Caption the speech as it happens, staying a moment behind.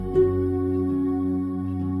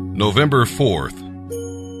November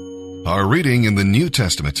 4th. Our reading in the New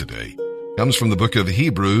Testament today comes from the book of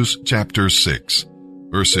Hebrews, chapter 6,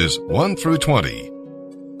 verses 1 through 20.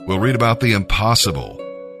 We'll read about the impossible.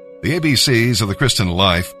 The ABCs of the Christian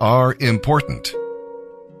life are important,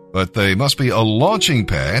 but they must be a launching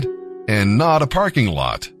pad and not a parking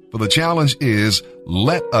lot, for the challenge is,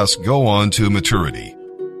 let us go on to maturity.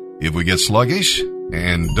 If we get sluggish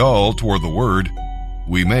and dull toward the Word,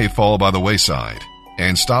 we may fall by the wayside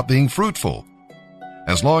and stop being fruitful.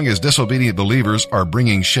 As long as disobedient believers are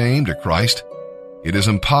bringing shame to Christ, it is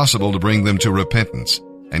impossible to bring them to repentance,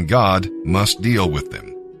 and God must deal with them.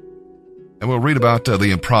 And we'll read about the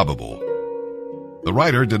improbable. The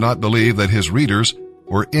writer did not believe that his readers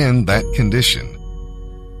were in that condition,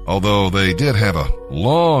 although they did have a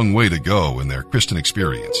long way to go in their Christian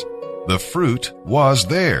experience. The fruit was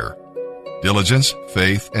there. Diligence,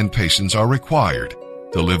 faith, and patience are required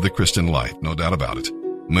to live the Christian life, no doubt about it.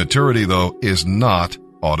 Maturity, though, is not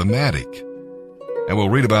automatic. And we'll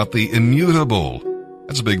read about the immutable.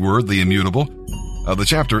 That's a big word, the immutable. The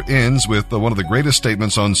chapter ends with one of the greatest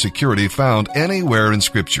statements on security found anywhere in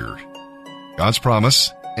Scripture. God's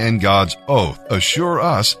promise and God's oath assure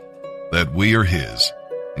us that we are His,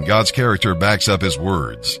 and God's character backs up His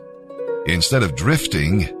words. Instead of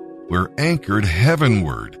drifting, we're anchored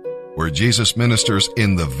heavenward, where Jesus ministers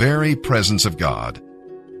in the very presence of God,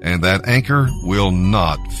 and that anchor will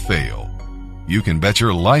not fail. You can bet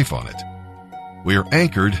your life on it. We are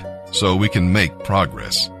anchored so we can make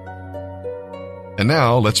progress. And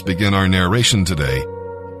now let's begin our narration today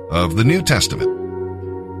of the New Testament.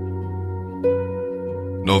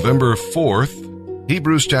 November 4th,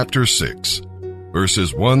 Hebrews chapter 6,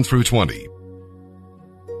 verses 1 through 20.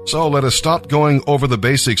 So let us stop going over the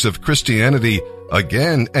basics of Christianity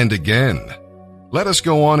again and again. Let us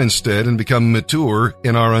go on instead and become mature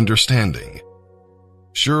in our understanding.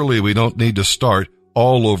 Surely we don't need to start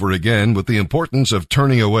all over again with the importance of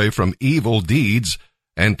turning away from evil deeds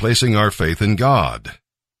and placing our faith in God.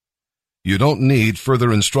 You don't need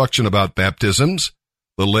further instruction about baptisms,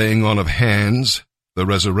 the laying on of hands, the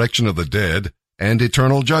resurrection of the dead, and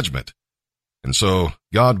eternal judgment. And so,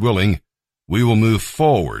 God willing, we will move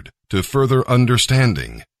forward to further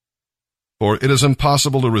understanding. For it is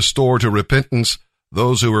impossible to restore to repentance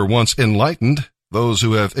those who were once enlightened, those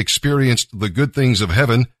who have experienced the good things of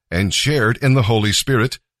heaven and shared in the Holy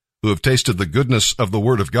Spirit, who have tasted the goodness of the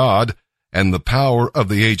Word of God and the power of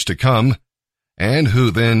the age to come, and who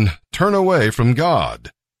then turn away from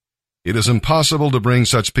God. It is impossible to bring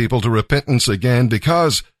such people to repentance again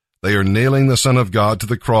because they are nailing the Son of God to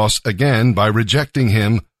the cross again by rejecting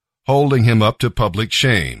Him, holding Him up to public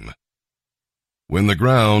shame. When the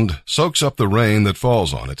ground soaks up the rain that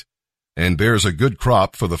falls on it and bears a good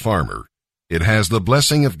crop for the farmer, it has the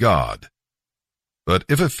blessing of God. But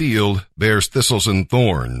if a field bears thistles and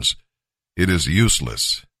thorns, it is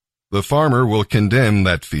useless. The farmer will condemn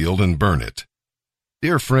that field and burn it.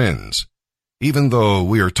 Dear friends, even though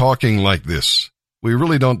we are talking like this, we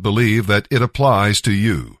really don't believe that it applies to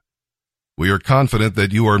you. We are confident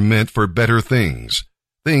that you are meant for better things,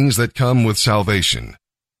 things that come with salvation.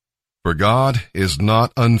 For God is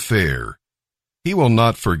not unfair. He will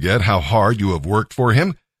not forget how hard you have worked for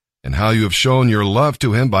Him and how you have shown your love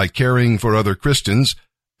to Him by caring for other Christians,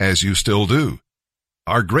 as you still do.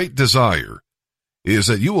 Our great desire is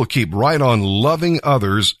that you will keep right on loving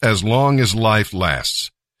others as long as life lasts,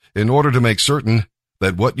 in order to make certain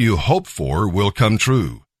that what you hope for will come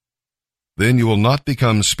true. Then you will not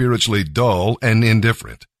become spiritually dull and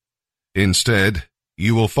indifferent. Instead,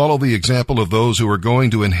 you will follow the example of those who are going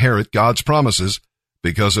to inherit God's promises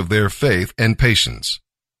because of their faith and patience.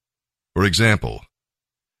 For example,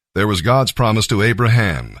 there was God's promise to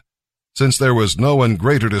Abraham. Since there was no one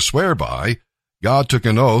greater to swear by, God took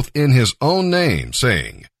an oath in His own name,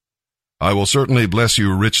 saying, I will certainly bless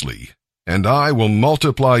you richly, and I will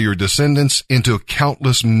multiply your descendants into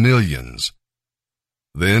countless millions.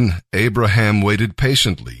 Then Abraham waited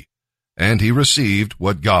patiently, and he received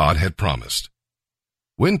what God had promised.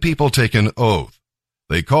 When people take an oath,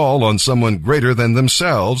 they call on someone greater than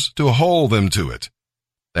themselves to hold them to it.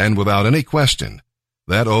 And without any question,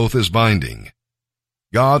 that oath is binding.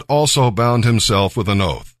 God also bound Himself with an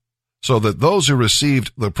oath, so that those who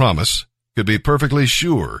received the promise could be perfectly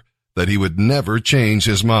sure that He would never change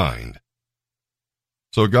His mind.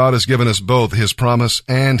 So God has given us both His promise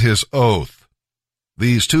and His oath.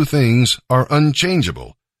 These two things are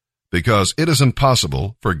unchangeable, because it is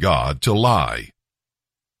impossible for God to lie.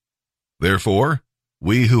 Therefore,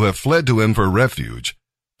 we who have fled to Him for refuge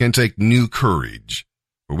can take new courage,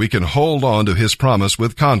 for we can hold on to His promise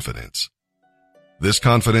with confidence. This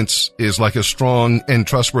confidence is like a strong and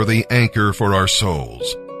trustworthy anchor for our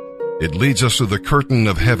souls. It leads us through the curtain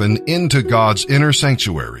of heaven into God's inner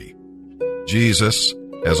sanctuary. Jesus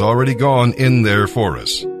has already gone in there for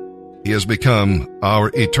us. He has become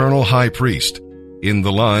our eternal high priest in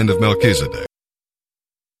the line of Melchizedek.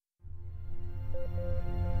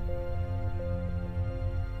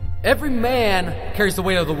 Every man carries the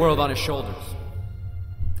weight of the world on his shoulders.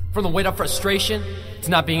 From the weight of frustration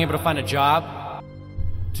to not being able to find a job,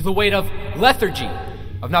 to the weight of lethargy,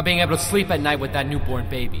 of not being able to sleep at night with that newborn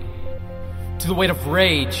baby, to the weight of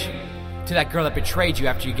rage, to that girl that betrayed you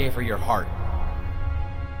after you gave her your heart.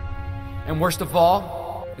 And worst of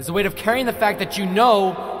all is the weight of carrying the fact that you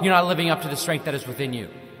know you're not living up to the strength that is within you,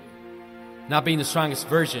 not being the strongest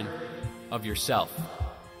version of yourself.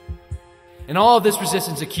 And all of this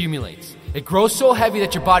resistance accumulates. It grows so heavy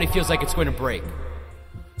that your body feels like it's going to break.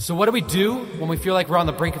 So what do we do when we feel like we're on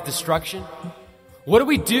the brink of destruction? What do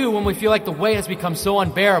we do when we feel like the weight has become so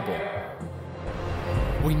unbearable?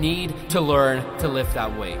 We need to learn to lift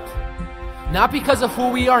that weight. Not because of who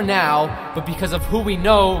we are now, but because of who we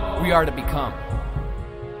know we are to become.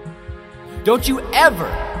 Don't you ever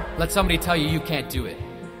let somebody tell you can't do it.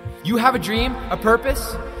 You have a dream, a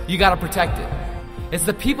purpose, you gotta protect it. It's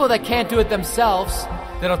the people that can't do it themselves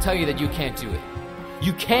that'll tell you that you can't do it.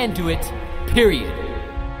 You can do it, period.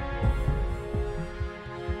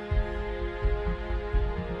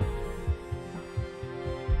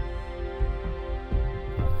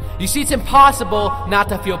 You see, it's impossible not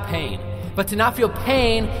to feel pain. But to not feel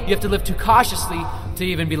pain, you have to live too cautiously to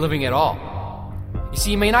even be living at all. You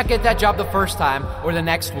see, you may not get that job the first time, or the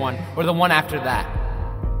next one, or the one after that.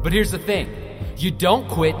 But here's the thing. You don't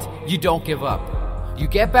quit, you don't give up. You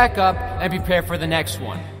get back up and prepare for the next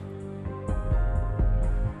one.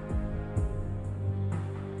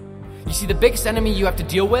 You see, the biggest enemy you have to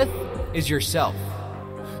deal with is yourself.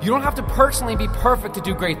 You don't have to personally be perfect to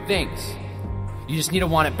do great things. You just need to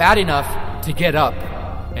want it bad enough to get up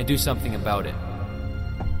and do something about it.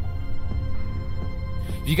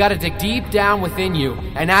 You got to dig deep down within you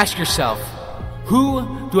and ask yourself,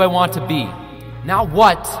 who do I want to be? Not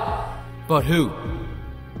what, but who.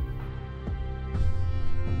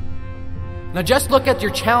 Now just look at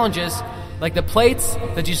your challenges like the plates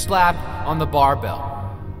that you slap on the barbell.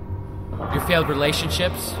 Your failed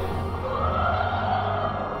relationships,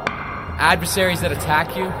 adversaries that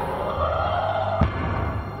attack you,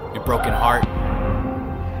 your broken heart,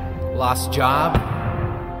 lost job.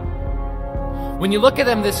 When you look at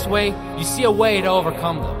them this way, you see a way to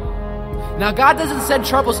overcome them. Now God doesn't send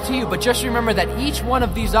troubles to you, but just remember that each one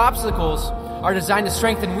of these obstacles are designed to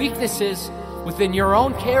strengthen weaknesses within your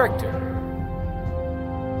own character.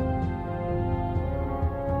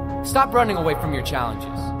 Stop running away from your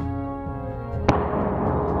challenges.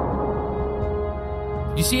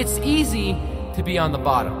 You see, it's easy to be on the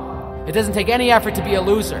bottom. It doesn't take any effort to be a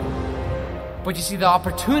loser. But you see, the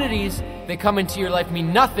opportunities that come into your life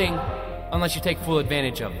mean nothing unless you take full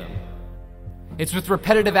advantage of them. It's with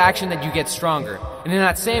repetitive action that you get stronger. And in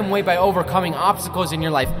that same way, by overcoming obstacles in your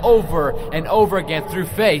life over and over again through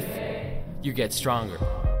faith, you get stronger.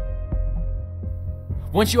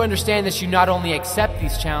 Once you understand this, you not only accept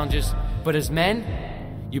these challenges, but as men,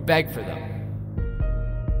 you beg for them.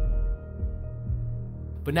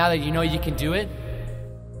 But now that you know you can do it,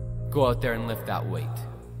 go out there and lift that weight.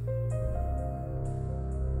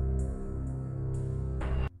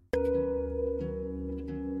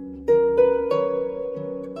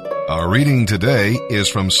 Our reading today is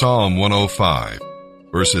from Psalm 105,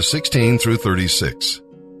 verses 16 through 36.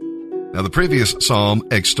 Now the previous psalm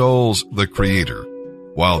extols the Creator,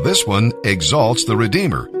 while this one exalts the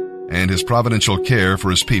Redeemer and his providential care for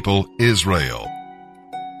his people, Israel.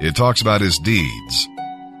 It talks about his deeds.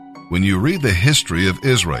 When you read the history of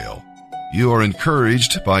Israel, you are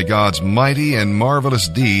encouraged by God's mighty and marvelous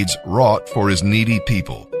deeds wrought for his needy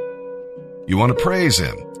people. You want to praise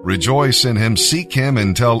him, rejoice in him, seek him,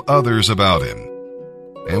 and tell others about him.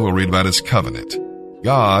 And we'll read about his covenant.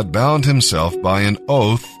 God bound himself by an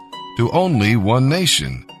oath to only one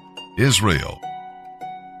nation, Israel.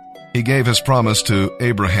 He gave his promise to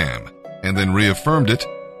Abraham and then reaffirmed it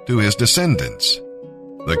to his descendants.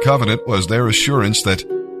 The covenant was their assurance that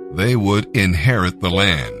they would inherit the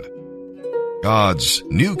land. God's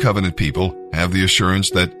new covenant people have the assurance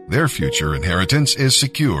that their future inheritance is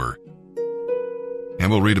secure.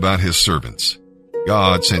 And we'll read about his servants.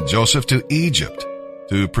 God sent Joseph to Egypt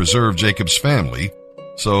to preserve Jacob's family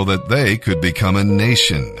so that they could become a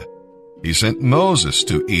nation. He sent Moses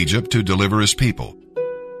to Egypt to deliver his people.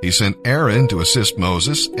 He sent Aaron to assist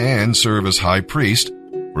Moses and serve as high priest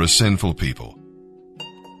for a sinful people.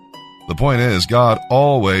 The point is, God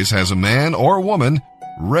always has a man or woman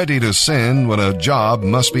ready to send when a job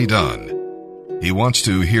must be done. He wants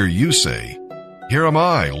to hear you say, "Here am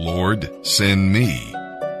I, Lord, send me."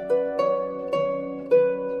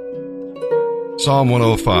 Psalm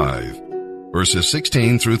 105, verses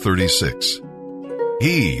 16 through 36.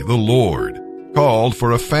 He, the Lord, called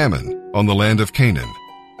for a famine on the land of Canaan,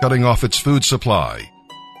 cutting off its food supply.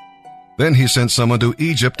 Then he sent someone to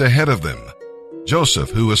Egypt ahead of them, Joseph,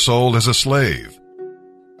 who was sold as a slave.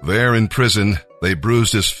 There in prison, they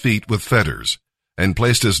bruised his feet with fetters and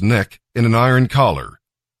placed his neck in an iron collar,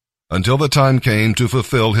 until the time came to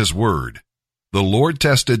fulfill his word. The Lord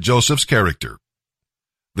tested Joseph's character.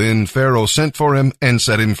 Then Pharaoh sent for him and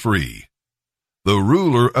set him free. The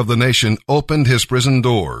ruler of the nation opened his prison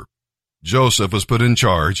door. Joseph was put in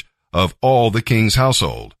charge of all the king's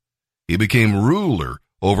household. He became ruler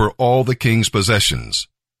over all the king's possessions.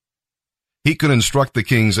 He could instruct the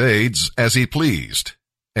king's aides as he pleased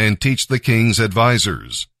and teach the king's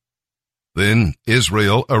advisers. Then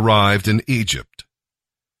Israel arrived in Egypt.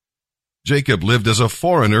 Jacob lived as a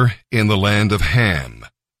foreigner in the land of Ham,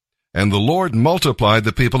 and the Lord multiplied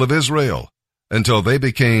the people of Israel until they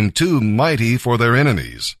became too mighty for their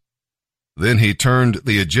enemies. Then he turned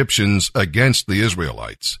the Egyptians against the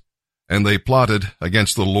Israelites, and they plotted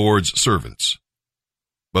against the Lord's servants.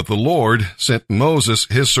 But the Lord sent Moses,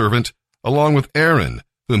 his servant, along with Aaron,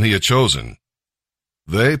 whom he had chosen.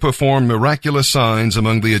 They performed miraculous signs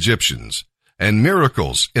among the Egyptians and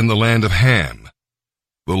miracles in the land of Ham.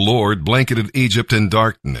 The Lord blanketed Egypt in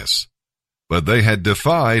darkness, but they had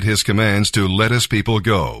defied his commands to let his people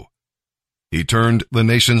go. He turned the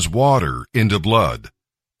nation's water into blood,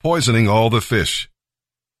 poisoning all the fish.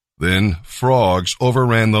 Then frogs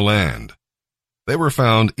overran the land. They were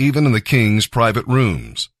found even in the king's private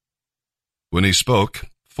rooms. When he spoke,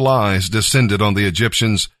 flies descended on the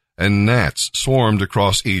Egyptians, and gnats swarmed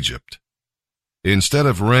across Egypt. Instead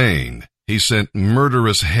of rain, he sent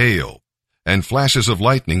murderous hail, and flashes of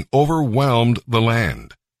lightning overwhelmed the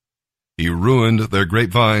land. He ruined their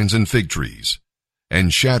grapevines and fig trees,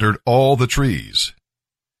 and shattered all the trees.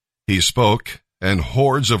 He spoke, and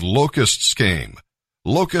hordes of locusts came,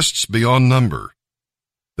 locusts beyond number.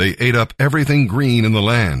 They ate up everything green in the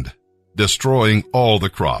land, destroying all the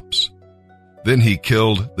crops. Then he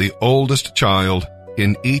killed the oldest child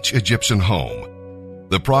in each Egyptian home,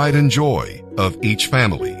 the pride and joy of each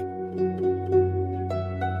family.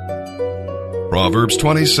 Proverbs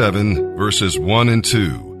 27, verses 1 and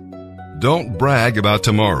 2. Don't brag about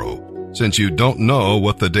tomorrow, since you don't know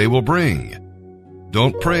what the day will bring.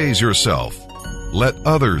 Don't praise yourself. Let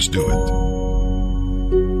others do it.